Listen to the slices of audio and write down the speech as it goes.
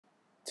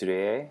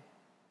Today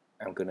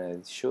I'm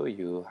gonna show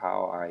you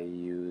how I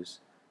use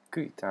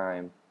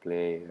Quicktime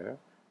Player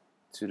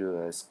to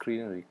do a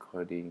screen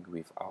recording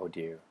with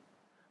audio.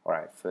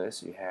 Alright,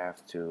 first you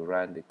have to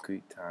run the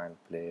Quicktime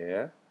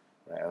Player.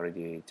 I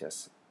already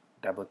just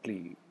double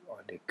click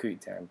on the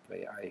Quicktime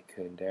Player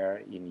icon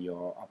there in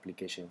your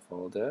application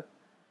folder,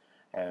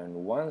 and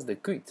once the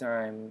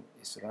Quicktime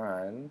is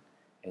run,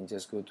 and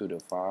just go to the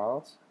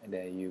files and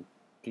then you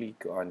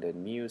click on the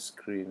new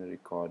screen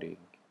recording.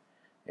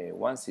 And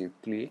once you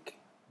click,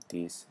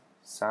 this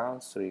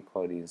sounds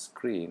recording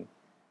screen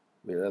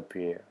will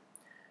appear,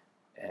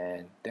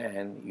 and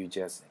then you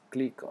just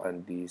click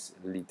on this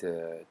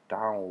little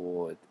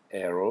downward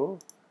arrow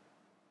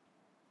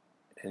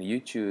and you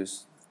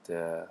choose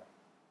the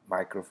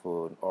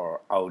microphone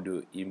or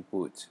audio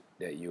input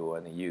that you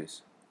want to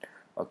use.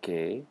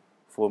 Okay,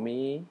 for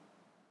me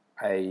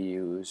I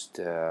used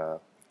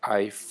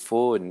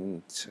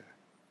iPhone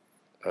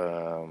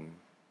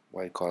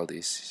what I call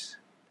this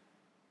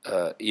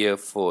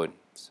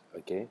earphones.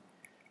 Okay,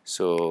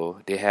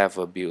 so they have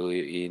a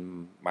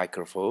built-in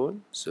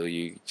microphone, so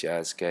you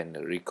just can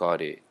record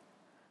it.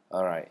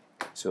 Alright,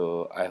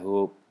 so I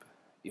hope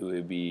it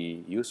will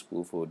be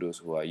useful for those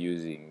who are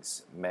using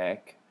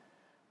Mac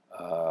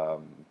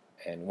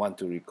and want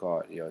to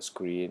record your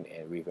screen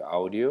and with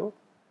audio.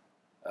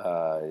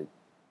 I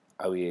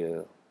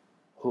will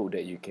hope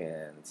that you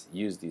can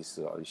use this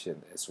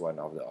solution as one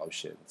of the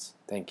options.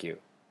 Thank you.